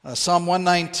Psalm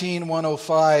 119,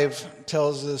 105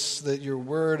 tells us that your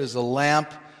word is a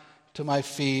lamp to my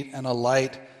feet and a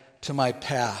light to my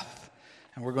path.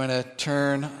 And we're going to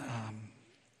turn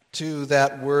to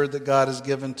that word that God has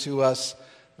given to us,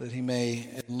 that he may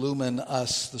illumine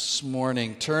us this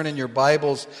morning. Turn in your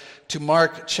Bibles to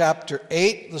Mark chapter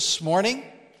 8 this morning.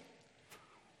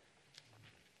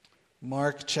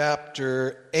 Mark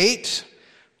chapter 8.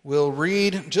 We'll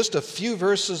read just a few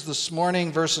verses this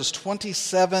morning, verses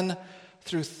 27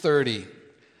 through 30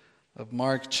 of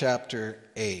Mark chapter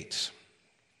 8.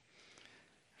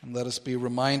 And let us be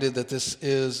reminded that this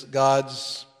is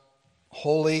God's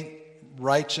holy,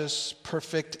 righteous,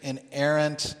 perfect,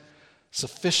 inerrant,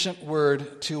 sufficient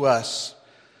word to us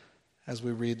as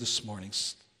we read this morning.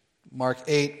 Mark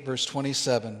 8, verse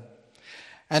 27.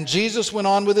 And Jesus went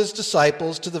on with his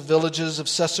disciples to the villages of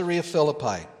Caesarea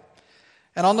Philippi.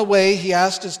 And on the way, he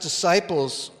asked his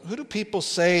disciples, "Who do people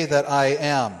say that I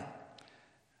am?"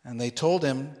 And they told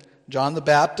him, "John the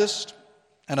Baptist,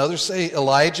 and others say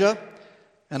Elijah,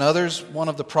 and others one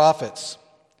of the prophets."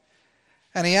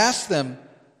 And he asked them,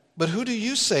 "But who do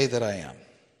you say that I am?"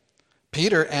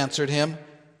 Peter answered him,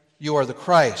 "You are the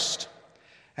Christ."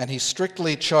 And he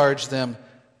strictly charged them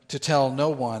to tell no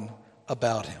one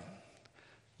about him.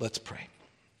 Let's pray.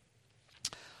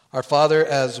 Our Father,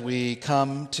 as we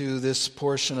come to this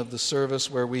portion of the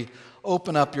service where we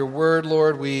open up your word,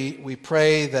 Lord, we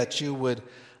pray that you would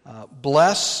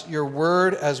bless your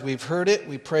word as we've heard it.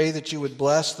 We pray that you would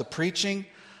bless the preaching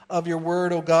of your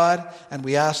word, O God, and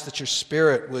we ask that your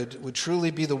Spirit would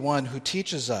truly be the one who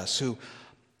teaches us, who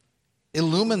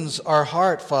illumines our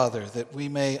heart, Father, that we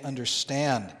may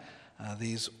understand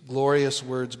these glorious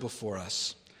words before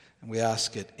us. And we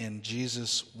ask it in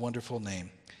Jesus' wonderful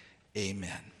name.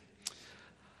 Amen.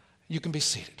 You can be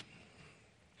seated.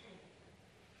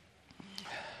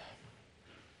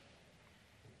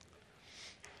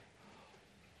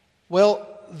 Well,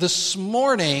 this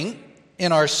morning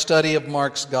in our study of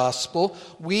Mark's Gospel,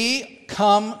 we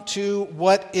come to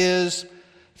what is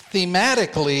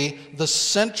thematically the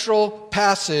central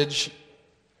passage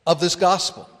of this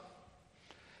Gospel.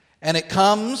 And it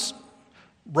comes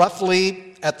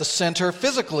roughly at the center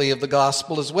physically of the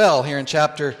Gospel as well, here in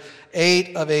chapter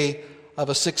 8 of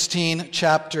a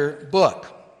 16-chapter book.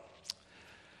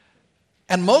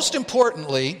 And most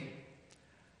importantly,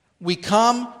 we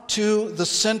come to the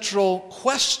central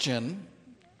question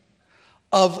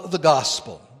of the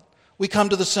gospel. We come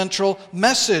to the central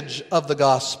message of the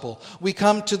gospel. We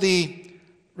come to the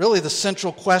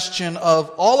central question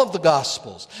of all of the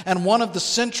gospels, and one of the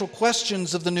central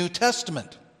questions of the New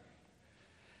Testament.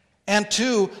 And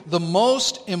to the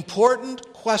most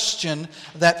important question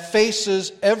that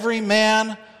faces every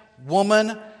man,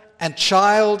 woman, and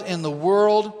child in the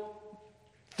world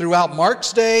throughout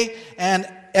Mark's day and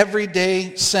every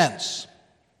day since.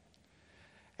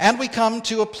 And we come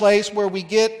to a place where we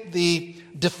get the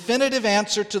definitive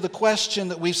answer to the question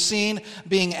that we've seen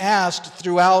being asked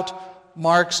throughout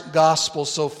Mark's gospel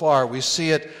so far. We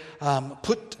see it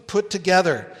put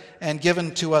together and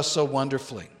given to us so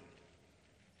wonderfully.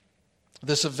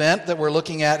 This event that we're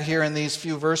looking at here in these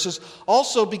few verses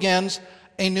also begins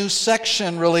a new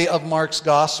section, really, of Mark's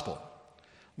gospel.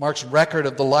 Mark's record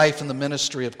of the life and the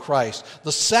ministry of Christ.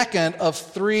 The second of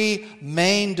three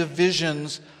main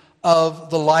divisions of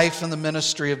the life and the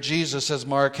ministry of Jesus, as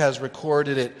Mark has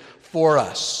recorded it for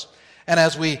us. And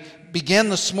as we begin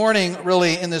this morning,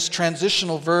 really, in this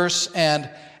transitional verse and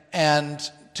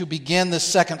to begin this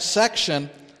second section,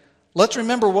 let's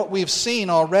remember what we've seen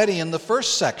already in the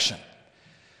first section.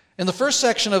 In the first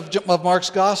section of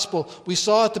Mark's Gospel, we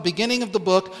saw at the beginning of the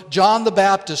book, John the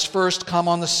Baptist first come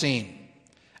on the scene,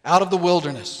 out of the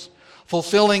wilderness,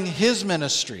 fulfilling his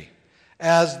ministry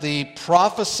as the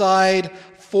prophesied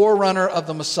forerunner of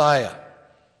the Messiah,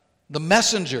 the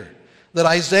messenger that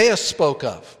Isaiah spoke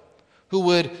of, who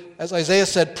would, as Isaiah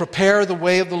said, prepare the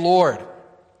way of the Lord.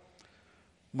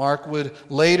 Mark would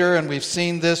later, and we've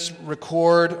seen this,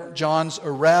 record John's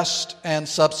arrest and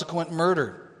subsequent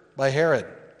murder by Herod.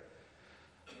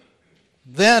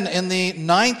 Then, in the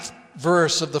 9th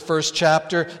verse of the first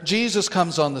chapter, Jesus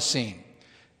comes on the scene.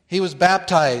 He was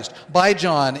baptized by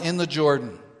John in the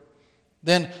Jordan,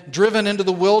 then driven into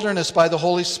the wilderness by the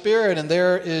Holy Spirit, and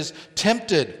there is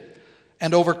tempted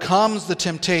and overcomes the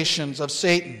temptations of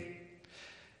Satan.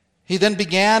 He then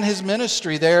began his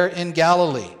ministry there in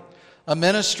Galilee, a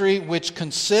ministry which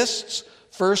consists,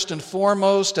 first and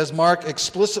foremost, as Mark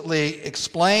explicitly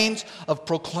explains, of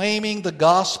proclaiming the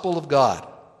gospel of God.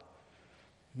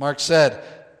 Mark said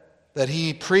that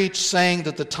he preached, saying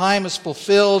that the time is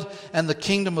fulfilled and the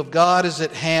kingdom of God is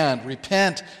at hand.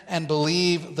 Repent and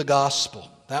believe the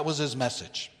gospel. That was his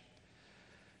message.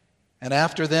 And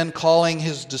after then calling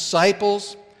his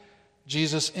disciples,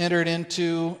 Jesus entered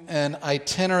into an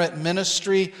itinerant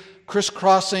ministry,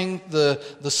 crisscrossing the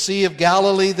Sea of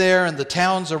Galilee there and the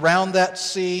towns around that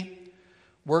sea,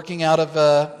 working out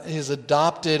of his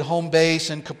adopted home base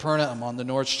in Capernaum on the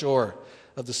north shore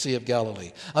of the Sea of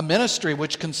Galilee. A ministry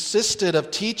which consisted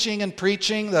of teaching and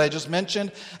preaching that I just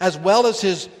mentioned, as well as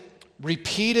his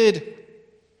repeated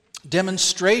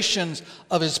demonstrations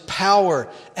of his power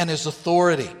and his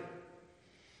authority.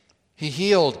 He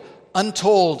healed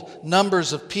untold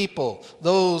numbers of people,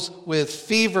 those with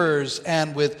fevers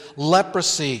and with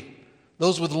leprosy,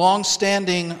 those with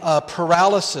long-standing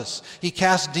paralysis. He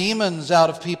cast demons out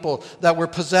of people that were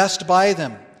possessed by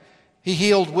them. He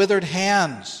healed withered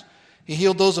hands. He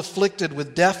healed those afflicted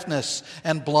with deafness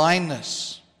and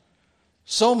blindness.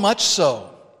 So much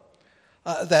so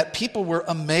that people were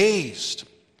amazed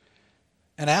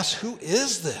and asked, who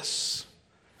is this?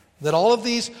 That all of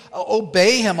these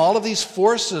obey him, all of these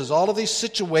forces, all of these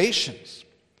situations.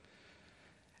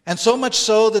 And so much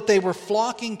so that they were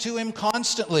flocking to him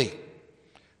constantly,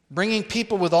 bringing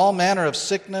people with all manner of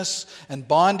sickness and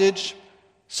bondage,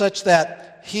 such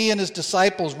that he and his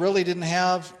disciples really didn't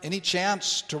have any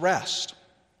chance to rest.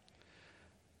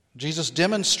 Jesus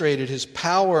demonstrated his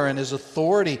power and his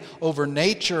authority over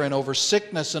nature and over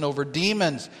sickness and over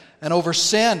demons and over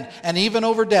sin and even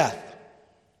over death.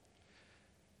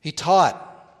 He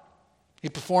taught. He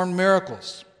performed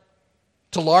miracles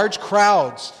to large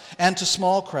crowds and to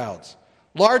small crowds.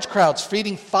 Large crowds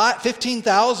feeding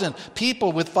 15,000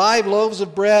 people with 5 loaves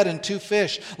of bread and 2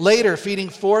 fish. Later, feeding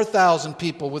 4,000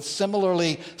 people with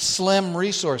similarly slim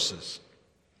resources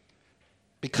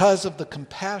because of the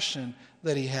compassion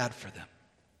that he had for them.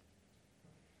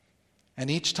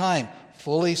 And each time,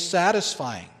 fully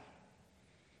satisfying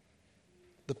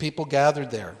the people gathered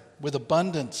there with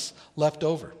abundance left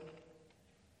over.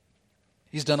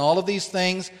 He's done all of these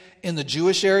things in the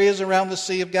Jewish areas around the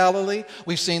Sea of Galilee.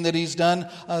 We've seen that he's done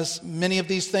many of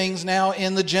these things now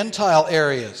in the Gentile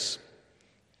areas.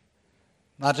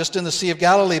 Not just in the Sea of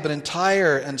Galilee, but in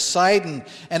Tyre and Sidon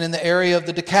and in the area of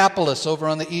the Decapolis over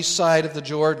on the east side of the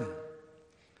Jordan.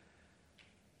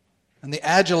 And the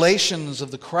adulations of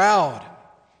the crowd,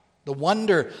 the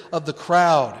wonder of the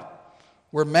crowd,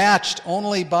 were matched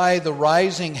only by the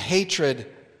rising hatred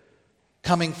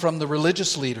coming from the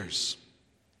religious leaders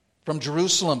from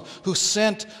Jerusalem, who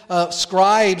sent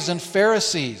scribes and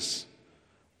Pharisees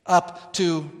up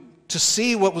to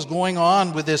see what was going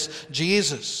on with this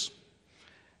Jesus.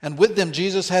 And with them,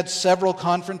 Jesus had several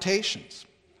confrontations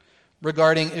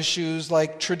regarding issues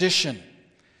like tradition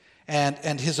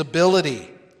and his ability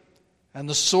and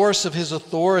the source of his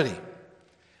authority,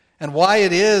 and why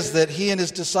it is that he and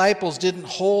his disciples didn't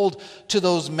hold to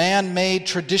those man-made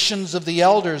traditions of the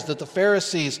elders that the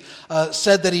Pharisees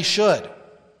said that he should.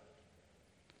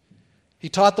 He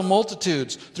taught the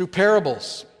multitudes through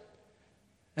parables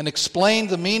and explained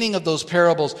the meaning of those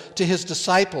parables to his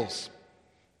disciples,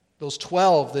 those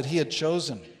 12 that he had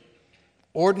chosen,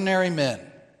 ordinary men,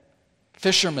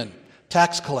 fishermen,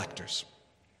 tax collectors,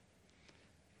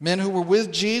 men who were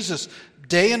with Jesus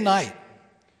day and night,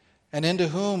 and into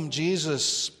whom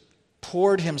Jesus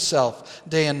poured himself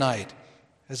day and night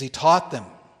as he taught them.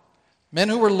 Men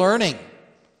who were learning,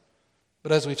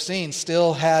 but as we've seen,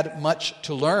 still had much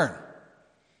to learn.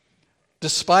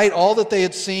 Despite all that they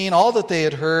had seen, all that they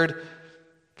had heard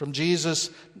from Jesus,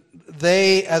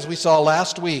 they, as we saw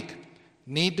last week,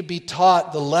 need to be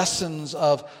taught the lessons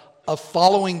of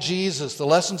following Jesus, the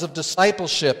lessons of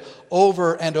discipleship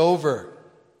over and over,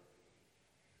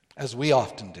 as we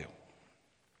often do.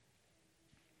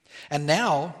 And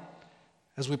now,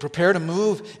 as we prepare to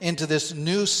move into this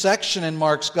new section in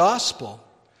Mark's gospel,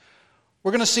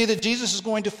 we're going to see that Jesus is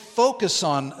going to focus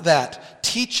on that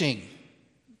teaching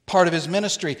part of his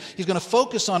ministry. He's going to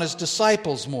focus on his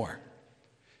disciples more.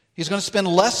 He's going to spend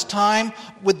less time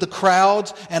with the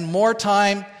crowds and more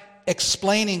time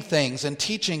explaining things and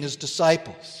teaching his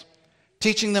disciples,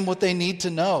 teaching them what they need to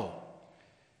know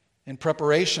in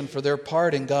preparation for their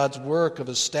part in God's work of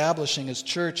establishing his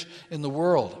church in the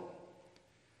world,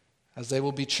 as they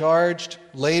will be charged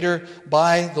later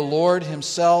by the Lord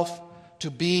himself to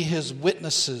be his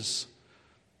witnesses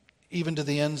even to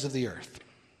the ends of the earth.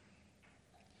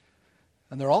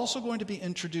 And they're also going to be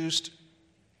introduced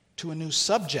to a new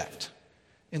subject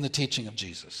in the teaching of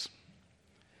Jesus.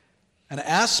 An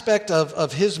aspect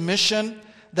of his mission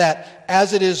that,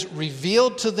 as it is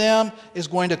revealed to them, is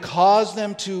going to cause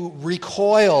them to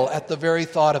recoil at the very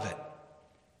thought of it.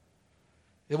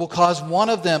 It will cause one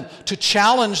of them to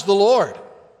challenge the Lord,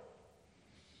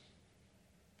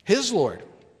 his Lord,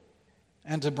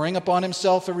 and to bring upon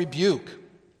himself a rebuke.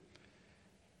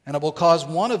 And it will cause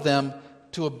one of them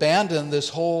to abandon this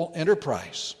whole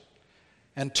enterprise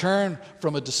and turn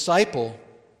from a disciple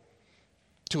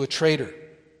to a traitor.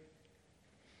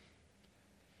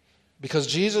 Because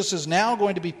Jesus is now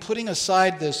going to be putting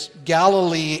aside this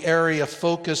Galilee area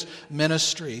focused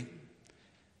ministry.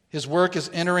 His work is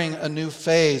entering a new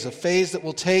phase, a phase that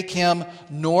will take him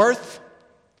north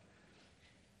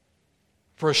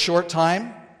for a short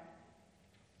time,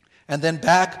 and then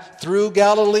back through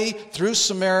Galilee, through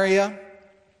Samaria,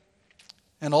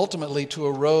 and ultimately to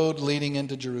a road leading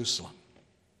into Jerusalem,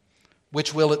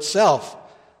 which will itself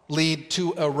lead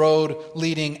to a road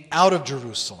leading out of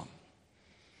Jerusalem,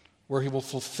 where he will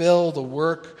fulfill the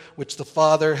work which the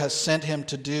Father has sent him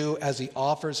to do as he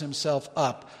offers himself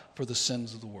up for the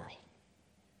sins of the world.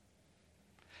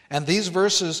 And these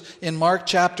verses in Mark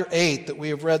chapter 8 that we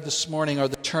have read this morning are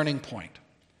the turning point.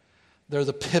 They're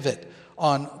the pivot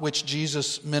on which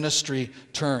Jesus' ministry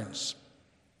turns.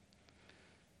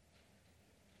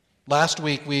 Last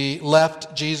week we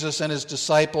left Jesus and his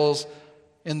disciples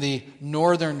in the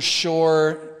northern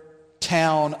shore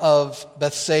town of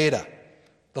Bethsaida,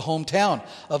 the hometown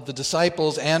of the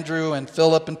disciples Andrew and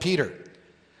Philip and Peter.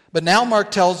 But now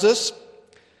Mark tells us,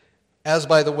 as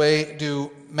by the way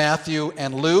do Matthew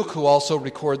and Luke, who also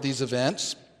record these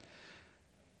events,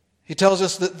 he tells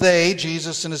us that they,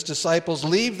 Jesus and his disciples,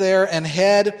 leave there and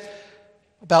head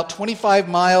about 25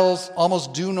 miles,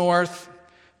 almost due north,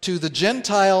 to the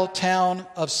Gentile town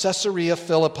of Caesarea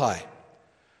Philippi,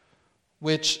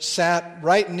 which sat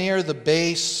right near the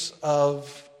base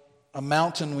of a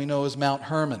mountain we know as Mount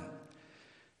Hermon,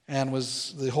 and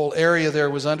the whole area there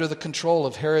was under the control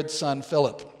of Herod's son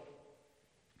Philip.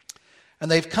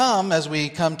 And they've come, as we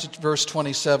come to verse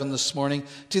 27 this morning,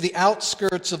 to the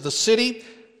outskirts of the city.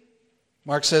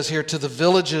 Mark says here, to the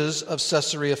villages of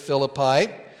Caesarea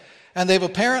Philippi. And they've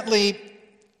apparently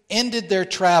ended their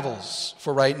travels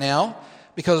for right now,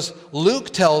 because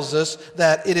Luke tells us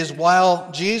that it is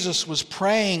while Jesus was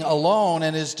praying alone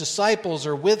and his disciples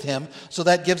are with him, so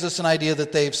that gives us an idea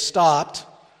that they've stopped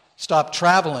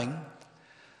traveling,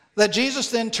 that Jesus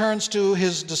then turns to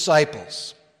his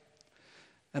disciples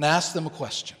and asks them a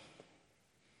question.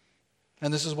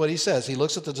 And this is what he says. He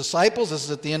looks at the disciples. This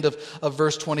is at the end of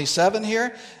verse 27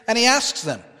 here. And he asks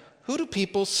them, "Who do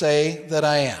people say that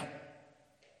I am?"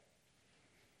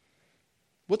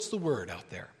 What's the word out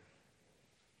there?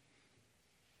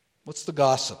 What's the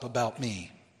gossip about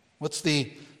me? What's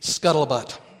the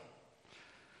scuttlebutt?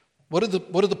 What do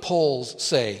the polls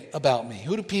say about me?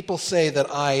 Who do people say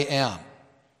that I am?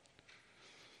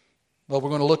 Well, we're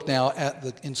going to look now at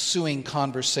the ensuing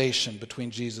conversation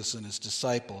between Jesus and his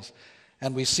disciples.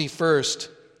 And we see first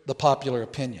the popular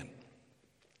opinion.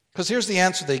 Because here's the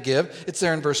answer they give. It's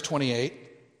there in verse 28.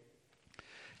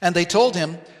 And they told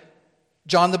him,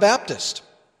 John the Baptist,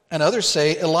 and others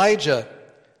say Elijah,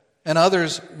 and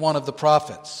others one of the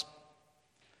prophets.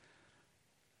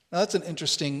 Now that's an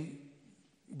interesting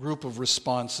group of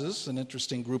responses, an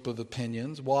interesting group of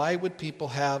opinions. Why would people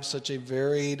have such a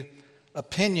varied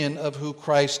opinion of who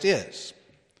Christ is?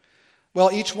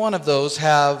 Well, each one of those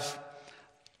have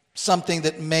something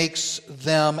that makes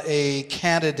them a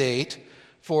candidate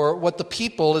for what the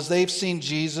people, as they've seen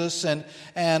Jesus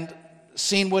and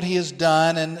seen what he has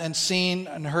done and seen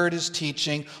and heard his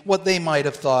teaching, what they might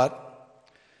have thought.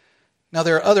 Now,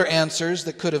 there are other answers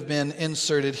that could have been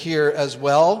inserted here as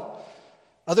well.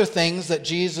 Other things that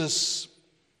Jesus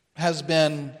has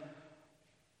been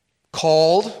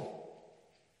called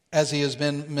as he has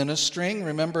been ministering.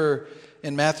 Remember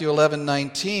in Matthew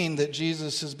 11:19 that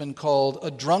Jesus has been called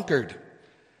a drunkard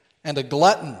and a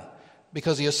glutton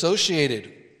because he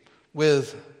associated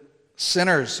with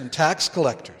sinners and tax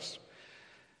collectors.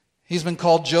 He's been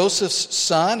called Joseph's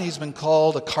son. He's been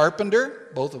called a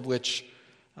carpenter, both of which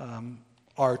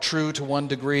are true to one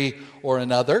degree or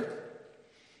another.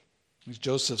 He's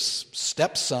Joseph's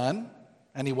stepson,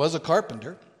 and he was a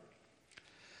carpenter.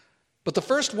 But the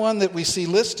first one that we see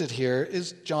listed here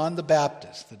is John the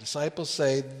Baptist. The disciples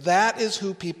say, that is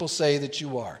who people say that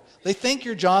you are. They think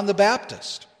you're John the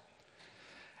Baptist.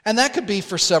 And that could be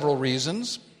for several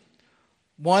reasons.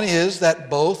 One is that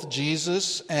both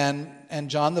Jesus and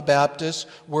John the Baptist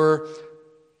were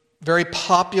very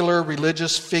popular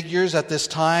religious figures at this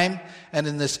time and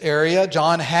in this area.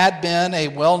 John had been a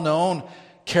well-known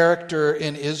character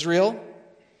in Israel.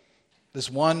 This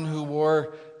one who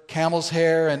wore camel's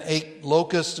hair and ate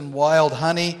locusts and wild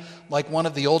honey like one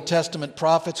of the Old Testament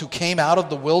prophets, who came out of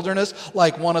the wilderness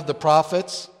like one of the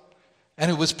prophets, and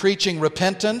who was preaching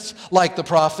repentance like the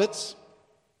prophets.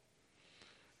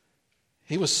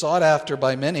 He was sought after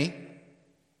by many.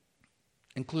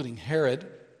 including Herod,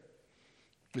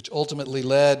 which ultimately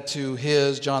led to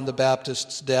John the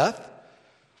Baptist's, death.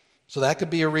 So that could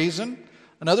be a reason.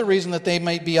 Another reason that they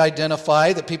might be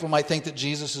identified, that people might think that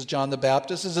Jesus is John the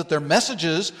Baptist, is that their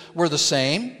messages were the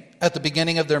same at the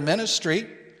beginning of their ministry.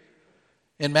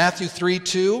 In Matthew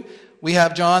 3:2, we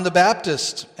have John the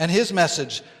Baptist and his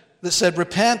message that said,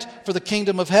 "Repent, for the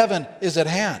kingdom of heaven is at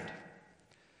hand."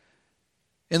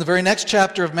 In the very next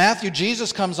chapter of Matthew,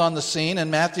 Jesus comes on the scene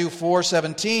in Matthew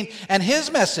 4:17, and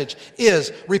his message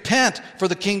is, "Repent, for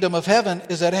the kingdom of heaven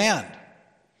is at hand."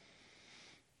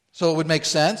 So it would make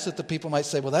sense that the people might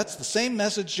say, well, that's the same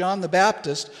message John the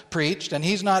Baptist preached, and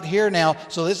he's not here now,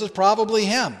 so this is probably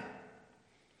him.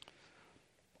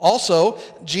 Also,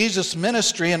 Jesus'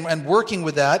 ministry, and working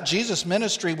with that, Jesus'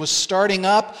 ministry was starting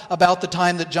up about the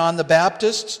time that John the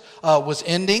Baptist was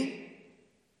ending.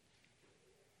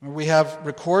 We have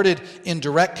recorded in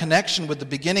direct connection with the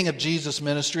beginning of Jesus'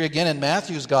 ministry, again in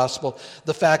Matthew's gospel,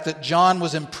 the fact that John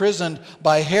was imprisoned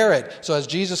by Herod. So as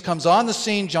Jesus comes on the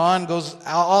scene, John goes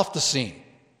off the scene.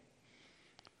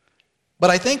 But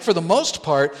I think for the most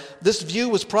part, this view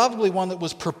was probably one that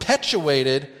was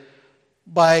perpetuated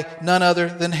by none other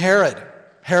than Herod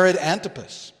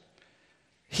Antipas.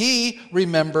 He,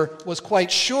 remember, was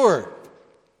quite sure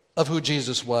of who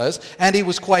Jesus was, and he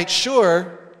was quite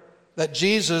sure that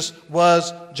Jesus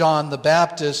was John the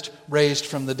Baptist raised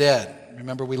from the dead.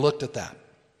 Remember, we looked at that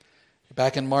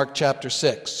back in Mark chapter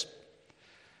 6.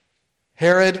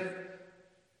 Herod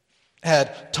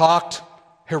had talked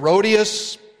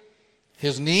Herodias,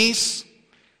 his niece,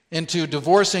 into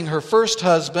divorcing her first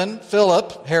husband,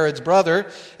 Philip, Herod's brother,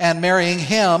 and marrying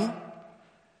him,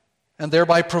 and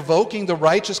thereby provoking the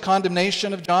righteous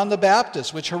condemnation of John the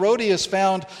Baptist, which Herodias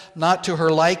found not to her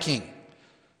liking.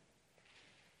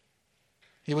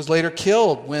 He was later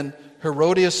killed when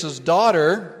Herodias'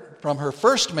 daughter, from her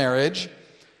first marriage,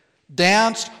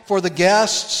 danced for the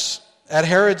guests at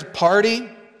Herod's party,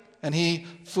 and he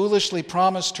foolishly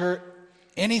promised her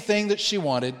anything that she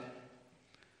wanted.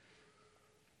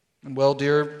 And well,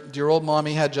 dear old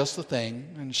mommy had just the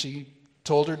thing, and she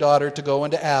told her daughter to go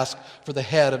and to ask for the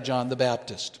head of John the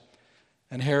Baptist.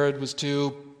 And Herod was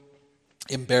too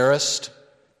embarrassed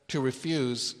to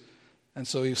refuse, and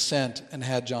so he sent and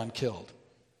had John killed.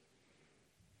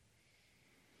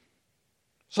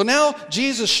 So now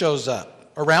Jesus shows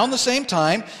up around the same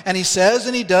time, and he says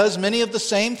and he does many of the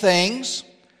same things.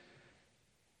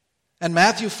 And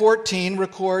Matthew 14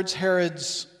 records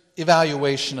Herod's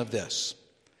evaluation of this.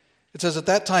 It says, at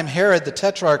that time Herod the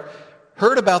Tetrarch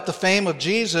heard about the fame of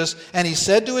Jesus, and he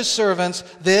said to his servants,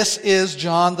 "This is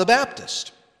John the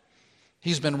Baptist.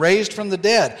 He's been raised from the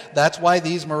dead. That's why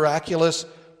these miraculous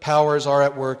powers are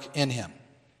at work in him."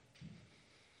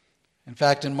 In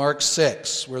fact, in Mark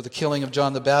 6, where the killing of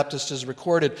John the Baptist is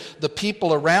recorded, the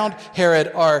people around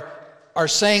Herod are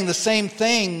saying the same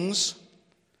things,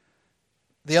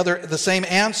 the same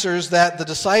answers that the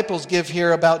disciples give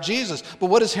here about Jesus. But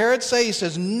what does Herod say? He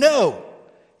says, no.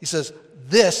 He says,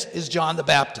 this is John the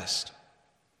Baptist.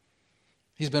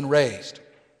 He's been raised.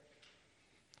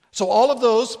 So all of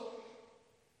those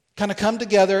kind of come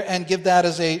together and give that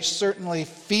as a certainly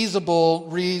feasible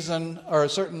reason, or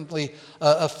certainly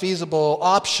a feasible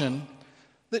option,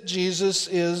 that Jesus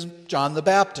is John the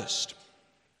Baptist.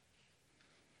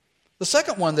 The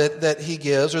second one that he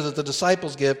gives, or that the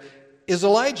disciples give, is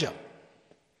Elijah.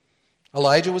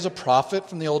 Elijah was a prophet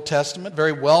from the Old Testament,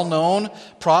 very well-known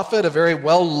prophet, a very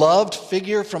well-loved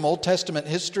figure from Old Testament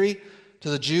history to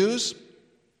the Jews.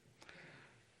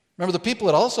 Remember, the people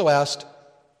had also asked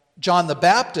John the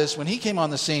Baptist, when he came on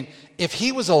the scene, if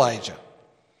he was Elijah.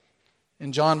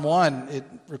 In John 1, it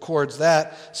records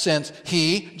that, since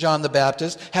he, John the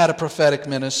Baptist, had a prophetic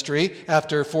ministry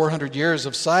after 400 years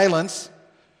of silence,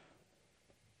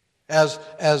 as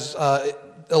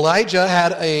Elijah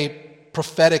had a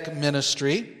prophetic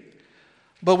ministry.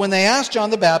 But when they asked John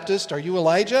the Baptist, "Are you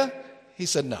Elijah?" he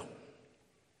said no.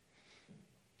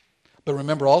 But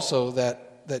remember also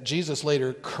that Jesus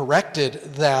later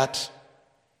corrected that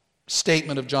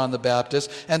statement of John the Baptist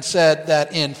and said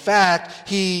that in fact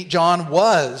John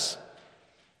was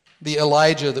the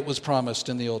Elijah that was promised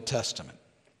in the Old Testament.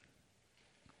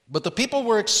 But the people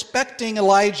were expecting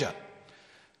Elijah.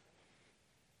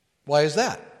 Why is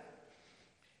that?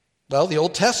 Well, the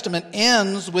Old Testament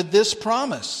ends with this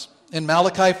promise in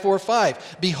Malachi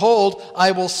 4:5. "Behold,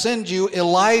 I will send you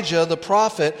Elijah the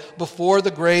prophet before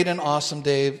the great and awesome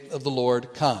day of the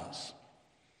Lord comes."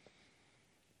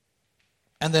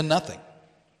 And then nothing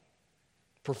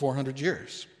for 400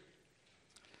 years.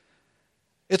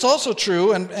 It's also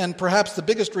true, and perhaps the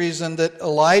biggest reason, that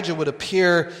Elijah would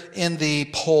appear in the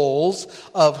polls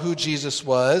of who Jesus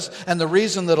was, and the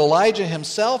reason that Elijah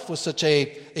himself was such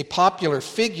a popular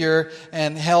figure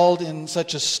and held in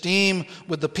such esteem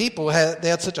with the people, they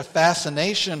had such a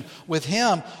fascination with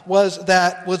him, was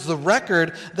the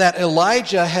record that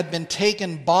Elijah had been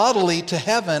taken bodily to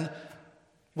heaven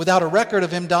without a record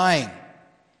of him dying.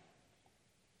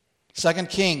 2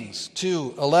 Kings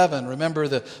 2:11, remember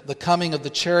the coming of the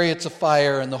chariots of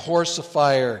fire and the horses of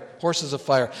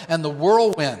fire, and the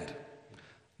whirlwind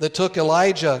that took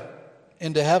Elijah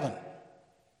into heaven.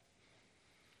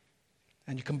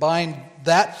 And you combine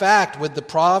that fact with the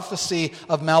prophecy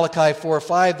of Malachi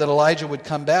 4:5 that Elijah would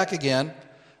come back again,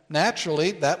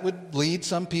 naturally that would lead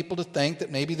some people to think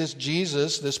that maybe this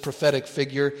Jesus, this prophetic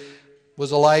figure,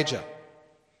 was Elijah.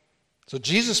 So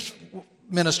Jesus'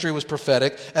 ministry was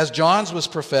prophetic, as John's was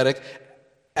prophetic,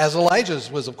 as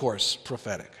Elijah's was, of course,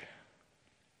 prophetic.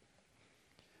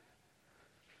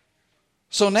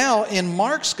 So now in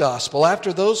Mark's gospel,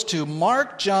 after those two,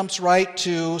 Mark jumps right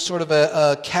to sort of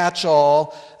a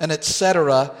catch-all, and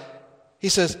etc. He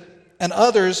says, and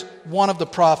others, one of the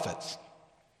prophets.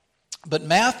 But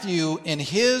Matthew, in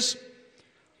his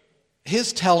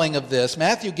telling of this,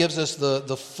 Matthew gives us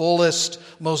the fullest,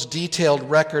 most detailed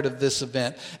record of this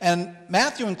event. And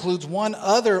Matthew includes one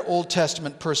other Old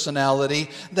Testament personality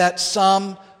that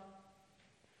some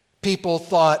people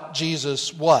thought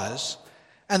Jesus was,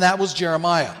 and that was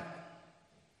Jeremiah.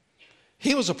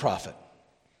 He was a prophet,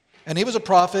 and he was a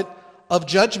prophet of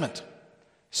judgment,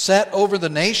 set over the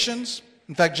nations.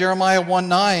 In fact, Jeremiah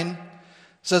 1:9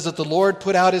 says that the Lord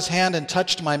put out his hand and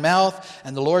touched my mouth,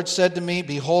 and the Lord said to me,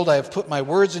 behold, I have put my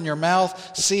words in your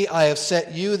mouth. See, I have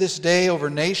set you this day over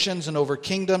nations and over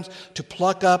kingdoms, to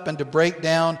pluck up and to break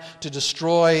down, to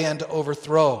destroy and to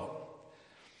overthrow.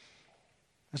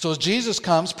 And so as Jesus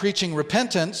comes preaching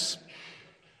repentance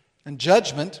and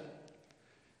judgment,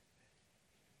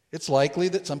 it's likely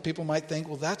that some people might think,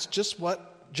 well, that's just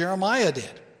what Jeremiah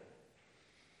did.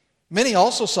 Many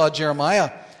also saw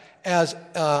Jeremiah as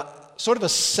sort of a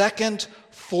second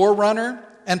forerunner,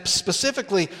 and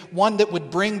specifically one that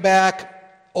would bring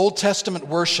back Old Testament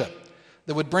worship,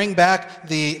 that would bring back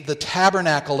the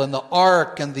tabernacle and the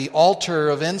ark and the altar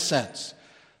of incense.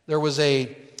 There was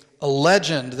a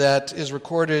legend that is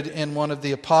recorded in one of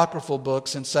the apocryphal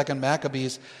books in 2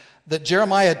 Maccabees that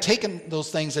Jeremiah had taken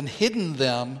those things and hidden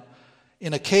them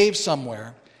in a cave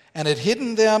somewhere, and had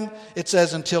hidden them, it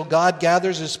says, until God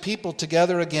gathers his people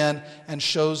together again and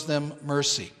shows them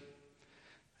mercy.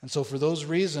 And so for those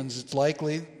reasons, it's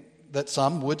likely that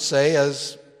some would say,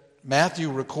 as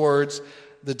Matthew records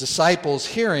the disciples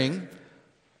hearing,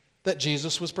 that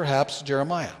Jesus was perhaps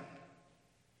Jeremiah.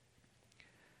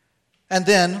 And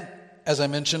then, as I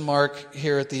mentioned, Mark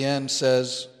here at the end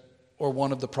says, or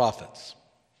one of the prophets.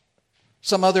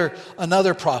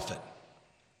 Another prophet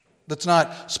that's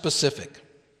not specific.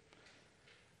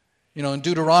 You know, in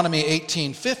Deuteronomy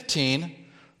 18:15,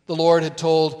 the Lord had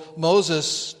told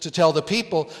Moses to tell the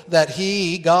people that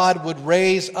God would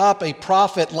raise up a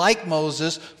prophet like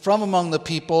Moses from among the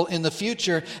people in the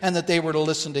future, and that they were to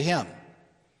listen to him.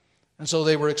 And so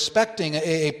they were expecting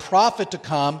a prophet to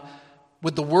come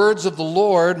with the words of the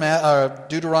Lord.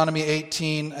 Deuteronomy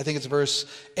 18, I think it's verse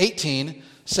 18,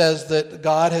 says that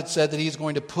God had said that he's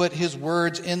going to put his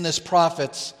words in this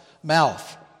prophet's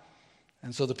mouth.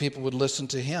 And so the people would listen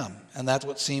to him. And that's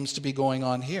what seems to be going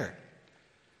on here.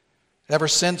 Ever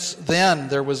since then,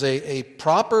 there was a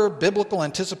proper biblical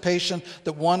anticipation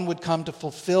that one would come to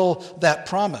fulfill that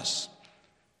promise.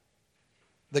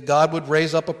 That God would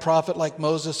raise up a prophet like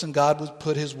Moses, and God would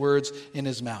put his words in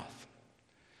his mouth.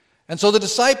 And so the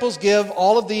disciples give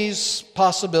all of these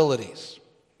possibilities.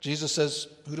 Jesus says,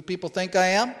 who do people think I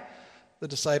am? The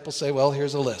disciples say, well,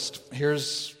 here's a list.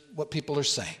 Here's what people are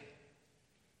saying.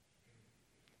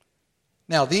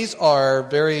 Now, these are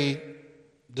very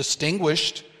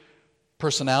distinguished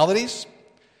personalities,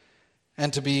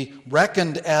 and to be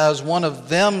reckoned as one of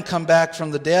them come back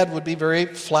from the dead would be very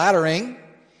flattering,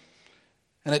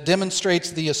 and it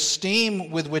demonstrates the esteem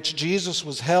with which Jesus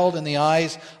was held in the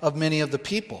eyes of many of the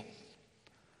people.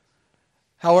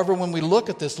 However, when we look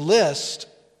at this list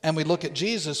and we look at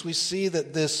Jesus, we see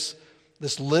that this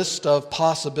list of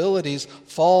possibilities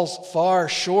falls far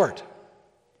short.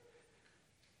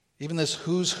 Even this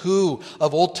who's who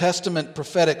of Old Testament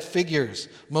prophetic figures,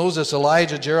 Moses,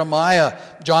 Elijah, Jeremiah,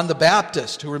 John the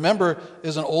Baptist, who, remember,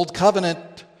 is an Old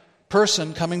Covenant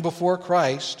person coming before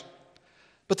Christ.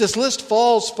 But this list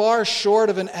falls far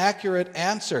short of an accurate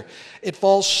answer. It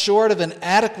falls short of an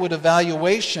adequate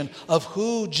evaluation of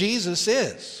who Jesus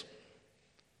is.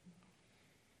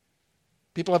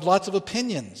 People have lots of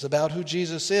opinions about who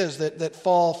Jesus is that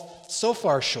fall so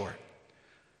far short.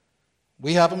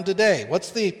 We have them today.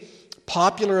 What's the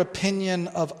popular opinion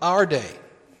of our day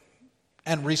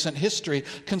and recent history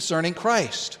concerning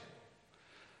Christ?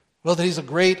 Well, that he's a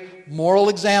great moral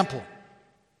example.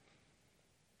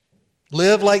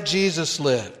 Live like Jesus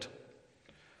lived.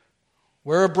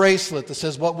 Wear a bracelet that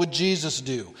says, "What would Jesus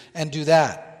do?" and do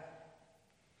that.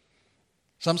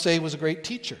 Some say he was a great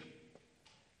teacher.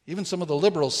 Even some of the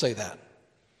liberals say that.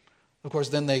 Of course,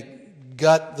 then they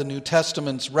gut the New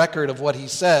Testament's record of what he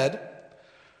said.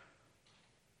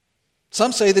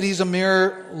 Some say that he's a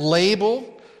mere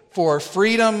label for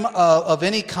freedom of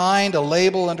any kind, a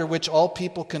label under which all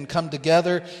people can come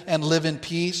together and live in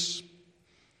peace.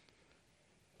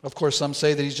 Of course, some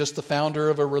say that he's just the founder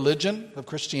of a religion, of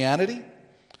Christianity.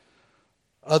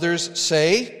 Others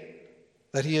say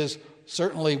that he is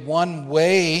certainly one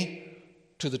way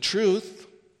to the truth,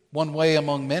 one way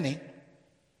among many.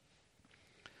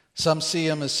 Some see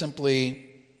him as simply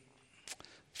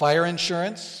fire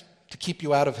insurance to keep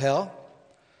you out of hell.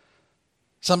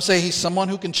 Some say he's someone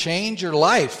who can change your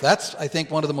life. That's, I think,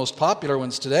 one of the most popular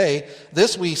ones today.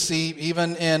 This we see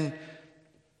even in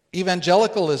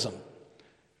evangelicalism,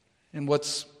 in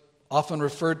what's often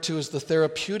referred to as the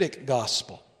therapeutic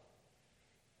gospel.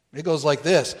 It goes like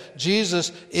this: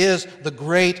 Jesus is the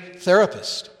great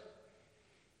therapist.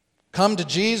 Come to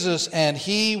Jesus and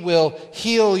he will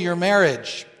heal your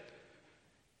marriage.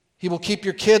 He will keep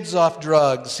your kids off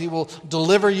drugs. He will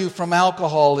deliver you from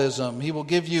alcoholism. He will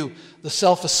give you the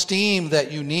self-esteem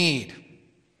that you need.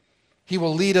 He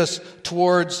will lead us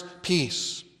towards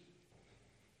peace.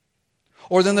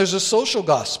 Or then there's a social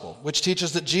gospel, which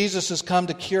teaches that Jesus has come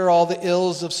to cure all the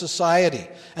ills of society,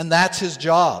 and that's his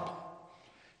job.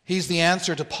 He's the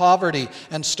answer to poverty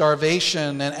and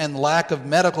starvation and lack of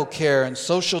medical care and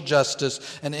social justice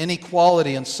and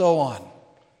inequality and so on.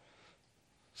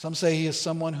 Some say he is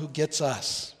someone who gets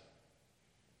us.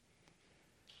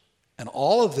 And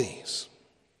all of these,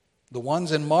 the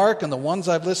ones in Mark and the ones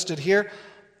I've listed here,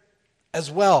 as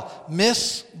well,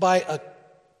 miss by a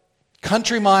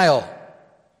country mile,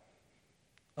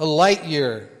 a light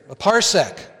year, a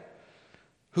parsec,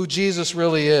 who Jesus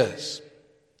really is.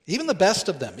 Even the best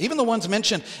of them, even the ones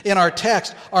mentioned in our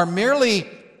text, are merely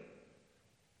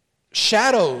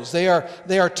shadows. They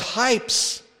are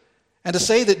types. And to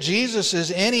say that Jesus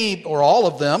is any or all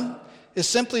of them is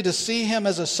simply to see him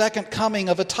as a second coming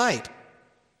of a type.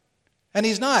 And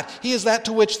he's not. He is that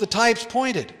to which the types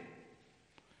pointed.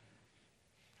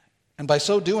 And by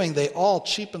so doing, they all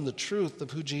cheapen the truth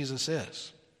of who Jesus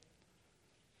is.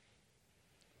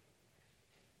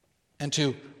 And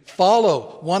to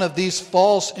follow one of these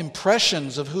false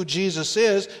impressions of who Jesus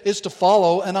is to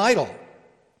follow an idol.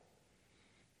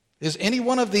 Is any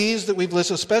one of these that we've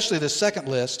listed, especially this second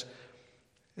list,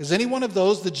 is any one of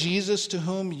those the Jesus to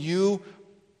whom you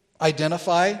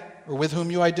identify, or with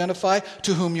whom you identify,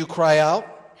 to whom you cry out?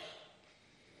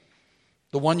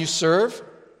 The one you serve?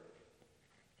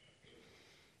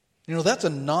 You know, that's a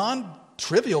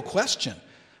non-trivial question,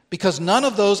 because none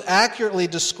of those accurately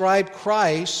describe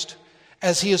Christ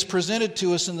as he is presented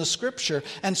to us in the Scripture,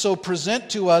 and so present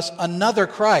to us another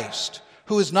Christ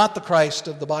who is not the Christ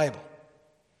of the Bible.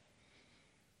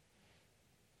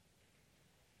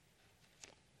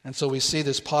 And so we see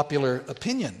this popular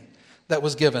opinion that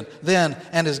was given then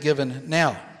and is given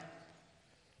now.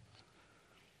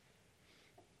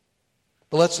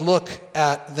 But let's look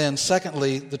at then,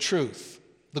 secondly, the truth,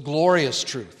 the glorious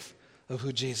truth of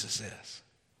who Jesus is.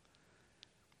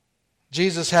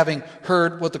 Jesus, having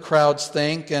heard what the crowds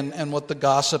think and what the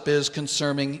gossip is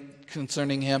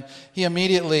concerning him, he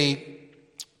immediately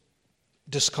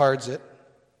discards it.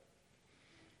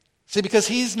 See, because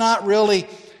he's not really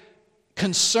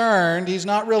concerned, he's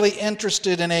not really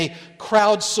interested in a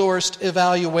crowdsourced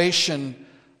evaluation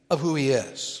of who he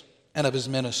is and of his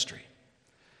ministry.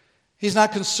 He's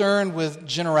not concerned with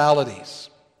generalities,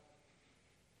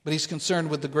 but he's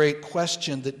concerned with the great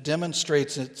question that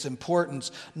demonstrates its importance,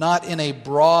 not in a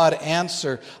broad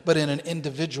answer, but in an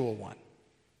individual one.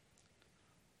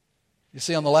 You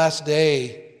see, on the last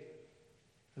day,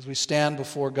 as we stand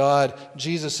before God,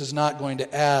 Jesus is not going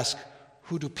to ask,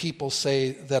 "Who do people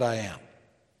say that I am?"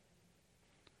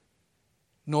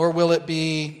 Nor will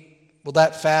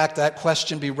that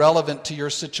question be relevant to your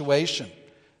situation.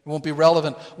 It won't be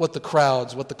relevant what the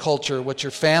crowds, what the culture, what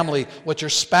your family, what your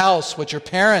spouse, what your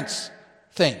parents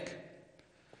think.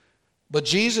 But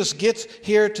Jesus gets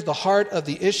here to the heart of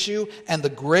the issue and the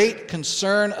great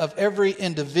concern of every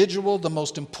individual, the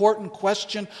most important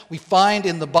question we find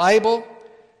in the Bible.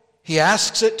 He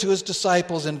asks it to his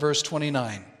disciples in verse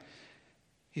 29.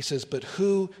 He says, "But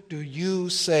who do you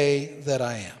say that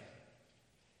I am?"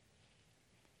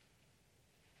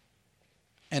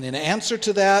 And in answer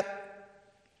to that,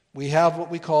 we have what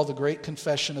we call the Great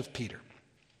Confession of Peter.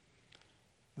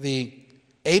 The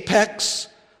apex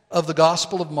of the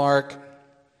Gospel of Mark,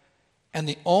 and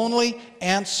the only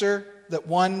answer that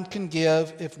one can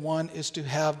give if one is to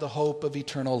have the hope of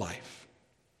eternal life.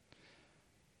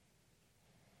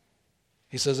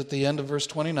 He says at the end of verse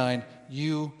 29,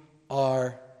 "You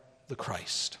are the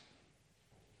Christ."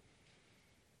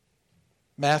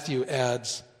 Matthew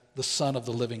adds, "the Son of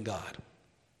the living God."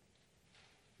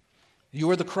 You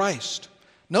are the Christ.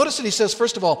 Notice that he says,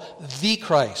 first of all, the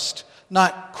Christ,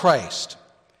 not Christ.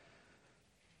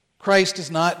 Christ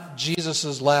is not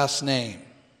Jesus' last name,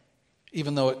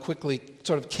 even though it quickly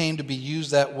sort of came to be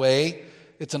used that way.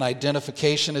 It's an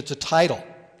identification, it's a title.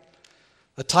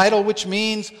 A title which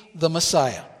means the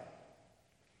Messiah,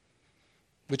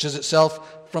 which is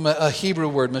itself from a Hebrew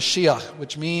word, Mashiach,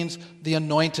 which means the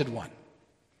anointed one.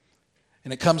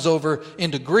 And it comes over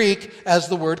into Greek as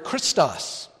the word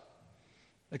Christos.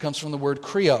 It comes from the word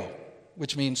Kreo,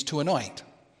 which means to anoint.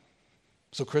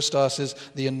 So Christos is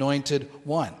the anointed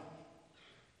one.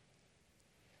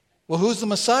 Well, who's the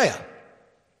Messiah?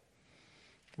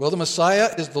 Well, the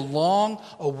Messiah is the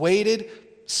long-awaited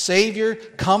Savior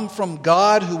come from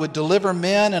God who would deliver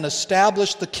men and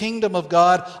establish the kingdom of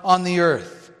God on the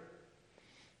earth,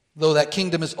 though that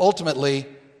kingdom is ultimately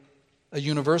a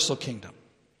universal kingdom.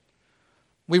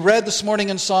 We read this morning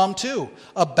in Psalm 2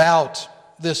 about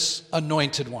this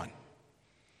anointed one,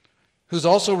 who's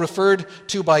also referred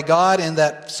to by God in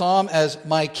that psalm as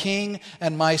my king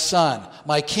and my son,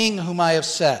 my king whom I have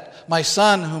set, my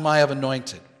son whom I have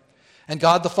anointed. And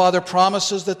God the Father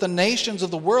promises that the nations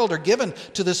of the world are given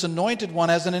to this anointed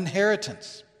one as an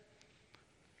inheritance.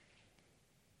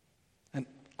 And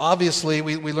obviously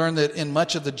we learn that in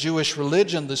much of the Jewish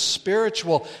religion, the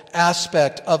spiritual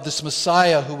aspect of this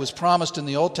Messiah who was promised in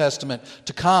the Old Testament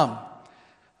to come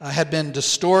had been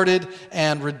distorted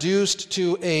and reduced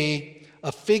to a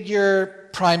figure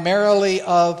primarily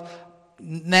of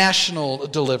national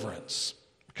deliverance,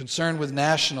 concerned with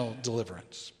national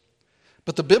deliverance.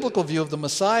 But the biblical view of the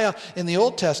Messiah in the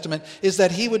Old Testament is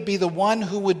that he would be the one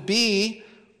who would be,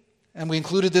 and we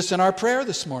included this in our prayer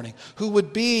this morning, who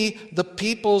would be the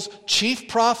people's chief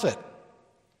prophet.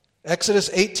 Exodus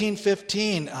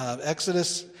 18:15,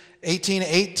 Exodus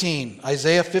 18:18,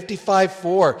 Isaiah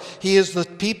 55:4. He is the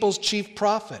people's chief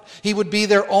prophet. He would be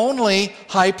their only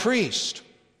high priest.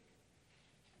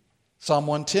 Psalm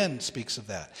 110 speaks of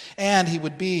that. And he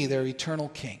would be their eternal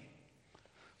king.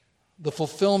 The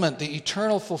fulfillment, the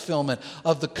eternal fulfillment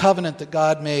of the covenant that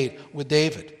God made with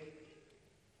David.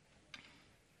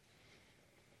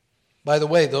 By the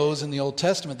way, those in the Old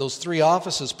Testament, those three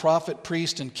offices, prophet,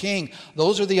 priest, and king,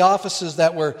 those are the offices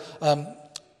that were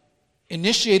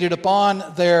initiated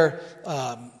upon their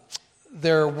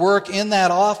work in that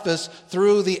office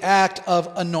through the act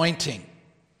of anointing,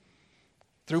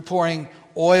 through pouring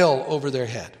oil over their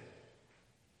head,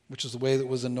 which is the way that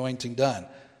was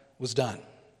done.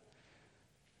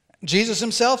 Jesus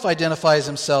himself identifies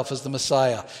himself as the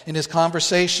Messiah in his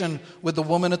conversation with the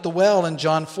woman at the well in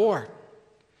John 4.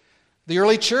 The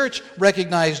early church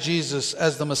recognized Jesus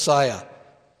as the Messiah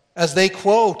as they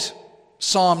quote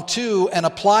Psalm 2 and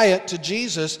apply it to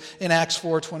Jesus in Acts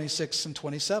 4:26 and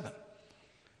 27.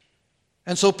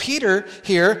 And so Peter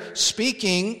here,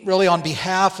 speaking really on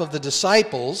behalf of the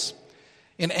disciples,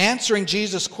 in answering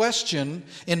Jesus' question,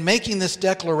 in making this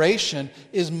declaration,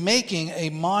 is making a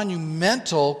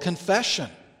monumental confession.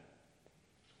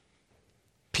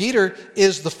 Peter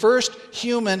is the first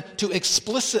human to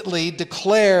explicitly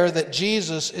declare that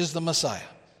Jesus is the Messiah.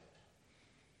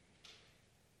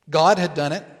 God had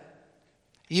done it.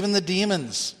 Even the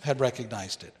demons had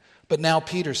recognized it. But now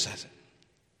Peter says it.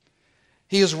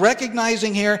 He is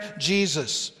recognizing here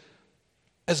Jesus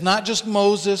as not just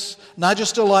Moses, not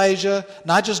just Elijah,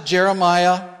 not just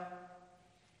Jeremiah,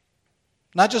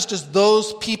 not just as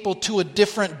those people to a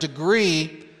different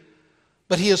degree,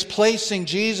 but he is placing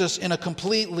Jesus in a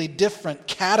completely different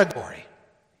category,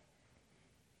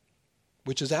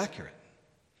 which is accurate.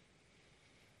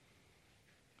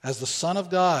 As the Son of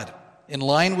God, in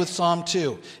line with Psalm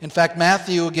 2. In fact,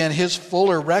 Matthew, again, his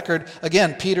fuller record,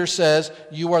 again, Peter says,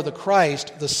 "You are the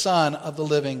Christ, the Son of the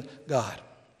living God,"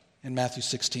 in Matthew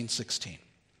 16:16.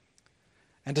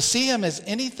 And to see him as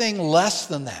anything less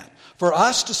than that, for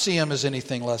us to see him as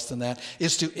anything less than that,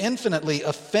 is to infinitely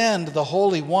offend the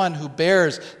Holy One who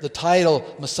bears the title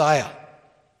Messiah.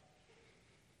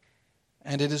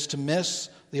 And it is to miss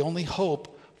the only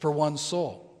hope for one's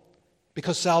soul,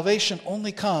 because salvation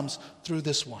only comes through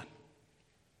this one.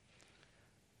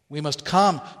 We must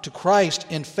come to Christ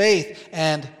in faith,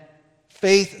 and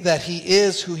faith that He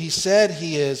is who He said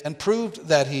He is and proved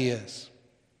that He is.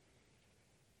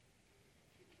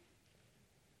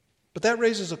 But that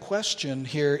raises a question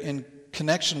here in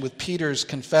connection with Peter's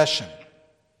confession.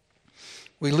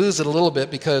 We lose it a little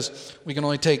bit because we can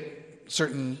only take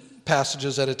certain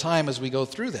passages at a time as we go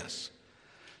through this.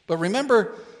 But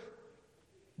remember,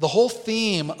 the whole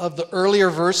theme of the earlier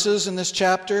verses in this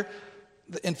chapter,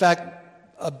 in fact,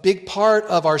 a big part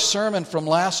of our sermon from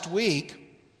last week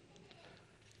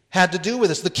had to do with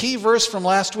this. The key verse from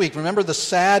last week, remember the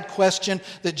sad question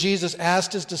that Jesus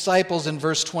asked His disciples in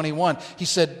verse 21. He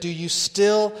said, "Do you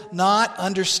still not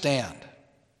understand?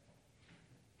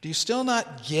 Do you still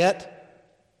not get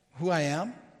who I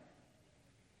am?"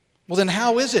 Well, then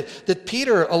how is it that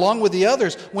Peter, along with the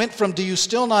others, went from "do you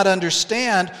still not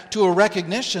understand" to a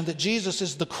recognition that Jesus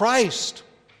is the Christ,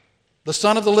 the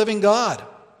Son of the living God,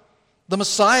 the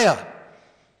Messiah,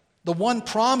 the one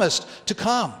promised to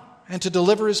come and to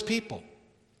deliver His people?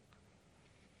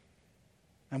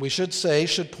 And we should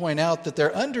point out that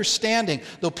their understanding,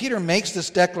 though Peter makes this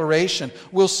declaration,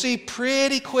 we'll see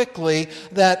pretty quickly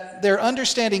that their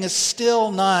understanding is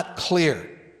still not clear.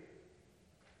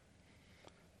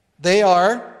 They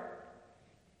are,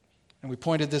 and we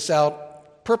pointed this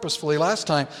out purposefully last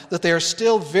time, that they are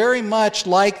still very much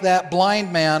like that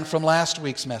blind man from last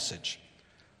week's message,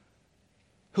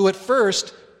 who at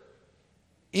first,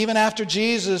 even after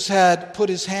Jesus had put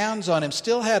His hands on him,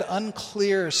 still had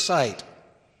unclear sight.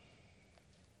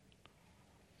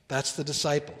 That's the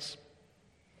disciples.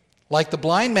 Like the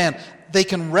blind man, they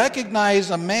can recognize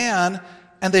a man,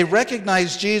 and they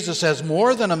recognize Jesus as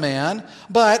more than a man,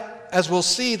 but as we'll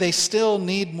see, they still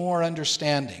need more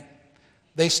understanding.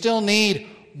 They still need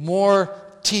more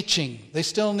teaching. They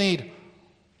still need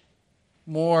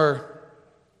more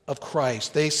of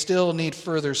Christ. They still need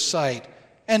further sight,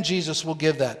 and Jesus will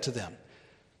give that to them.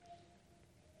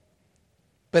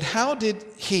 But how did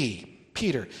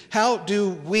Peter, how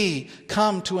do we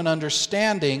come to an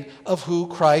understanding of who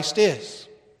Christ is?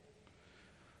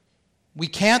 We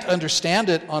can't understand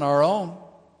it on our own.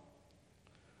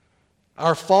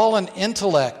 Our fallen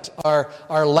intellect,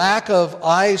 our lack of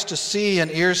eyes to see and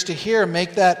ears to hear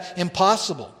make that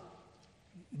impossible,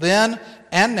 then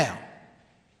and now.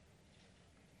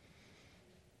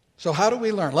 So how do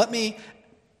we learn? Let me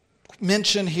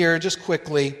mention here just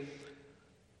quickly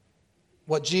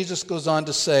what Jesus goes on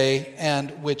to say,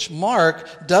 and which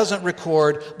Mark doesn't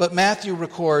record, but Matthew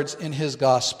records in his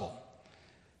gospel.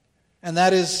 And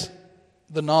that is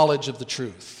the knowledge of the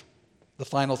truth, the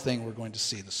final thing we're going to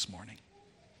see this morning.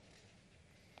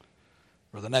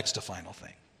 Or the next to final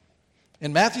thing.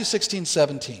 In Matthew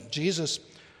 16:17, Jesus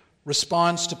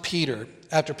responds to Peter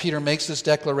after Peter makes this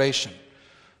declaration.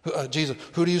 Jesus,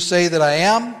 "Who do you say that I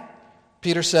am?"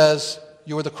 Peter says,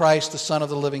 "You are the Christ, the Son of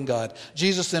the living God."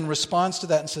 Jesus then responds to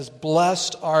that and says,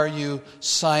 "Blessed are you,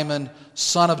 Simon,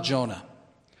 son of Jonah.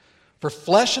 For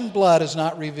flesh and blood has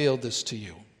not revealed this to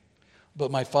you,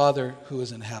 but my Father who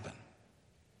is in heaven."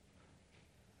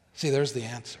 See, there's the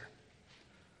answer.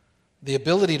 The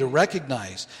ability to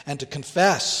recognize and to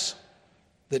confess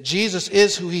that Jesus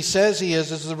is who He says He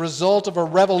is the result of a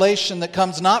revelation that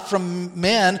comes not from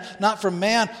men, not from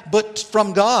man, but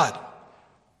from God.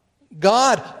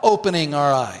 God opening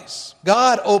our eyes,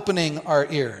 God opening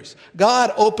our ears,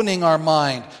 God opening our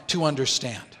mind to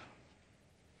understand.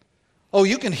 Oh,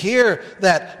 you can hear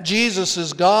that Jesus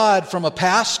is God from a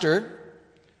pastor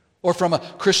or from a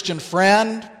Christian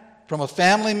friend, from a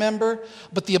family member,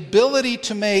 but the ability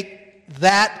to make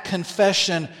that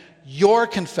confession your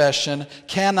confession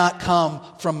cannot come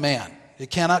from man. It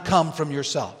cannot come from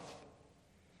yourself.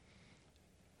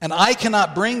 And I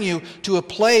cannot bring you to a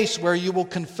place where you will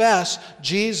confess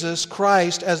Jesus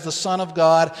Christ as the Son of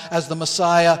God, as the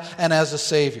Messiah, and as a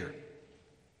Savior.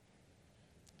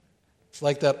 It's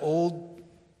like that old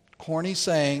corny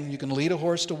saying, you can lead a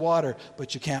horse to water,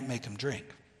 but you can't make him drink.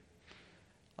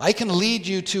 I can lead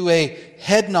you to a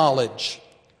head knowledge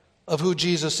of who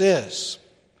Jesus is.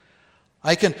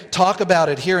 I can talk about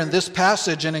it here in this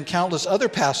passage and in countless other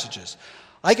passages.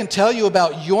 I can tell you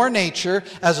about your nature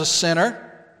as a sinner.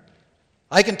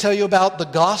 I can tell you about the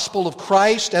gospel of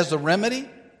Christ as the remedy.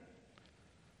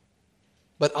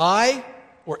 But I,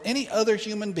 or any other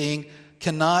human being,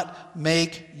 cannot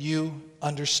make you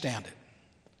understand it.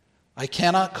 I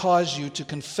cannot cause you to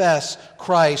confess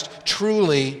Christ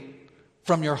truly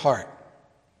from your heart.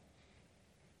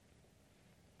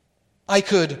 I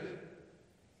could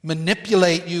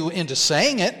manipulate you into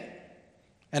saying it,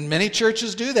 and many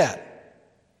churches do that.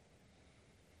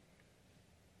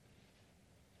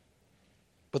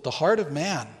 But the heart of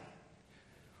man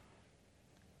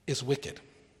is wicked.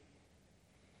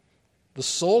 The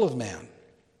soul of man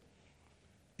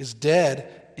is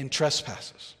dead in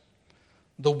trespasses.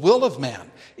 The will of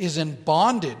man is in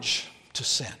bondage to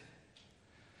sin.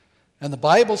 And the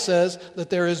Bible says that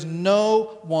there is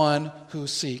no one who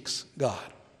seeks God.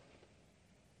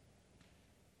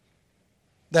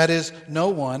 That is, no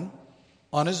one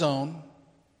on his own,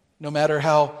 no matter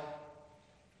how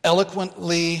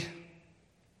eloquently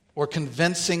or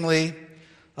convincingly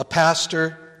a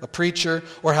pastor, a preacher,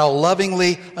 or how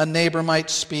lovingly a neighbor might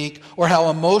speak, or how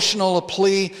emotional a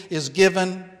plea is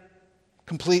given,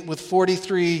 complete with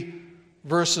 43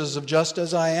 verses of just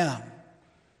as I am,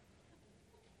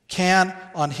 can,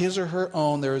 on his or her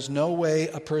own, there is no way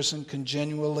a person can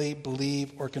genuinely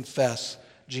believe or confess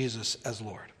Jesus as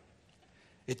Lord.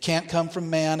 It can't come from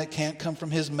man. It can't come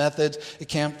from his methods. It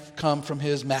can't come from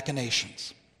his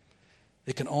machinations.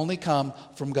 It can only come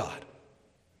from God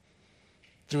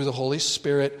through the Holy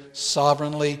Spirit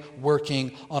sovereignly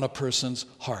working on a person's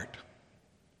heart.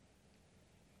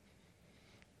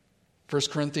 1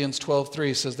 Corinthians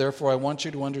 12:3 says, "Therefore I want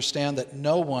you to understand that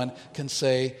no one can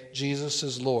say Jesus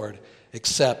is Lord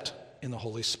except in the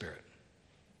Holy Spirit,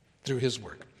 through his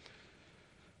work."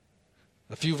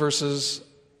 A few verses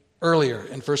earlier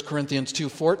in 1 Corinthians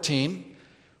 2:14,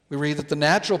 we read that the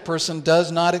natural person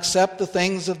does not accept the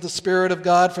things of the Spirit of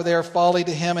God, for they are folly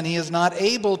to him, and he is not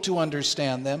able to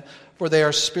understand them, for they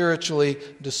are spiritually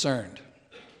discerned.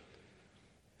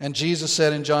 And Jesus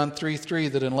said in John 3:3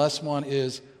 that unless one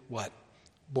is, what?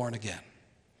 Born again.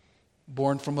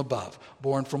 Born from above.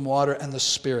 Born from water and the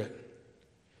Spirit.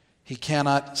 He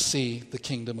cannot see the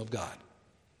kingdom of God.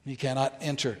 He cannot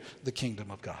enter the kingdom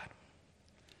of God.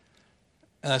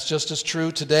 And that's just as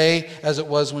true today as it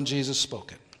was when Jesus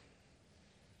spoke it.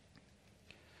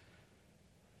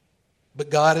 But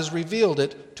God has revealed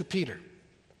it to Peter,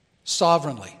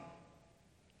 sovereignly,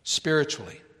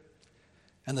 spiritually.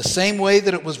 And the same way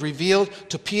that it was revealed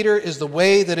to Peter is the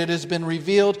way that it has been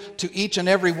revealed to each and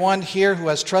every one here who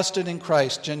has trusted in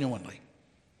Christ genuinely.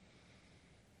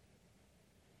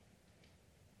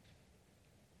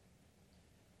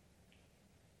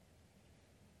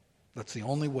 That's the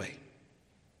only way.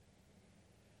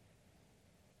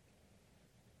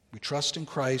 We trust in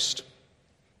Christ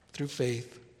through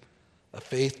faith. A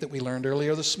faith that we learned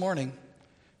earlier this morning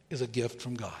is a gift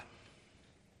from God.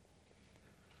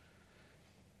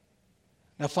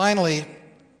 Now finally,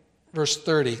 verse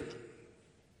 30,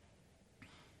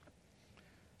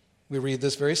 we read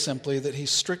this very simply, that he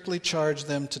strictly charged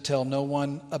them to tell no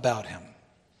one about him.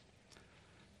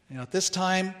 At this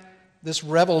time, this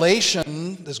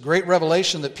revelation, this great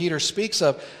revelation that Peter speaks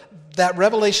of, that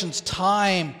revelation's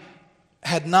time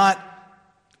had not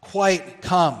quite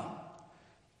come.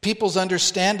 People's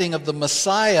understanding of the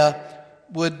Messiah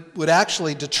would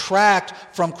actually detract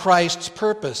from Christ's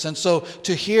purpose. And so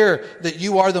to hear that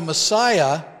you are the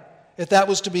Messiah, if that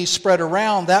was to be spread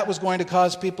around, that was going to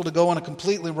cause people to go in a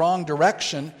completely wrong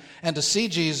direction and to see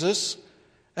Jesus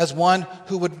as one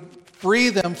who would free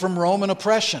them from Roman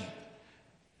oppression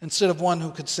instead of one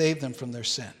who could save them from their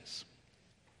sins.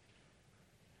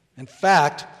 In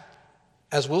fact,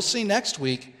 as we'll see next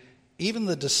week, even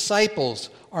the disciples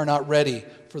are not ready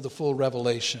for the full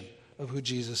revelation of who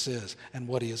Jesus is and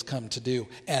what he has come to do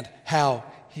and how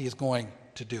he is going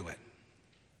to do it.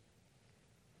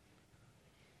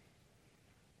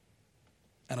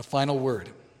 And a final word.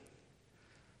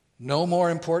 No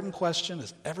more important question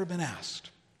has ever been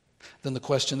asked than the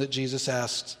question that Jesus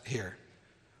asks here.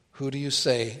 Who do you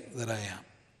say that I am?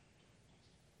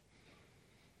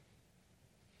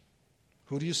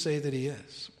 Who do you say that he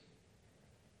is?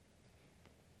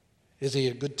 Is he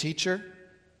a good teacher?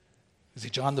 Is he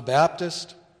John the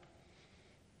Baptist?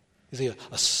 Is he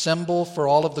a symbol for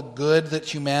all of the good that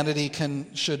humanity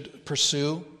should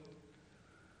pursue?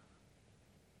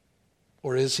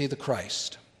 Or is he the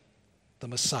Christ, the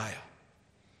Messiah,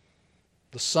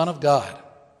 the Son of God,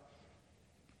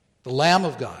 the Lamb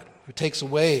of God who takes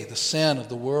away the sin of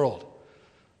the world,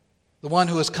 the one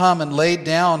who has come and laid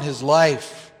down his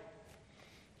life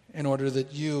in order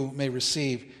that you may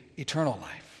receive eternal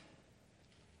life?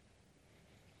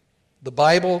 The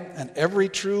Bible and every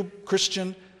true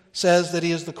Christian says that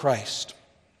he is the Christ,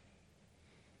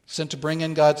 sent to bring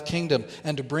in God's kingdom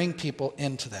and to bring people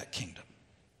into that kingdom.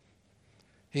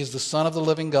 He is the Son of the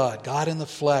living God, God in the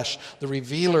flesh, the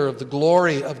revealer of the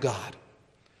glory of God.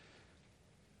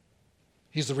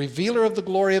 He's the revealer of the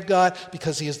glory of God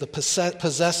because he is the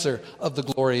possessor of the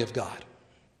glory of God,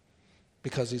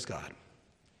 because he's God.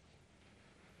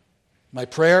 My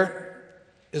prayer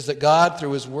is that God,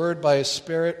 through his word by his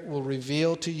Spirit, will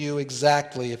reveal to you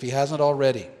exactly, if he hasn't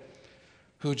already,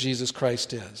 who Jesus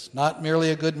Christ is. Not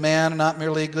merely a good man, not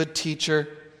merely a good teacher,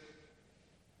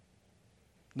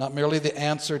 not merely the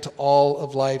answer to all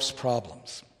of life's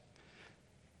problems,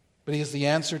 but he is the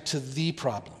answer to the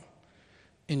problem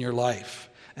in your life,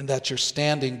 and that you're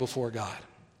standing before God.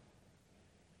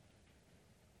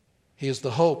 He is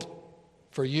the hope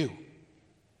for you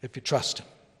if you trust him.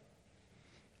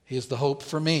 He is the hope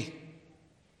for me.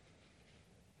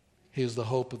 He is the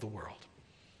hope of the world.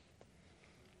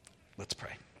 Let's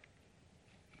pray.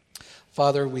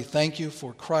 Father, we thank you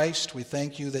for Christ. We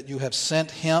thank you that you have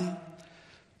sent him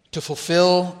to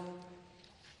fulfill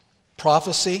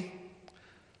prophecy,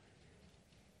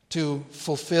 to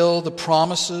fulfill the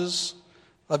promises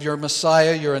of your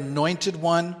Messiah, your anointed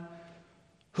one,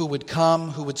 who would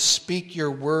come, who would speak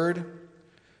your word,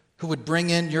 who would bring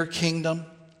in your kingdom,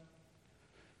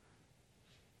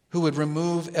 who would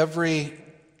remove every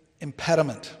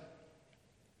impediment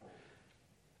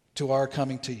to our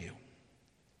coming to you.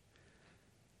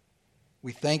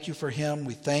 We thank you for him.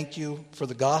 We thank you for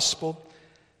the gospel.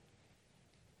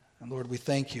 And Lord, we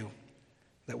thank you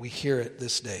that we hear it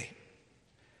this day.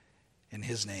 In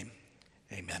his name,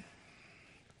 amen.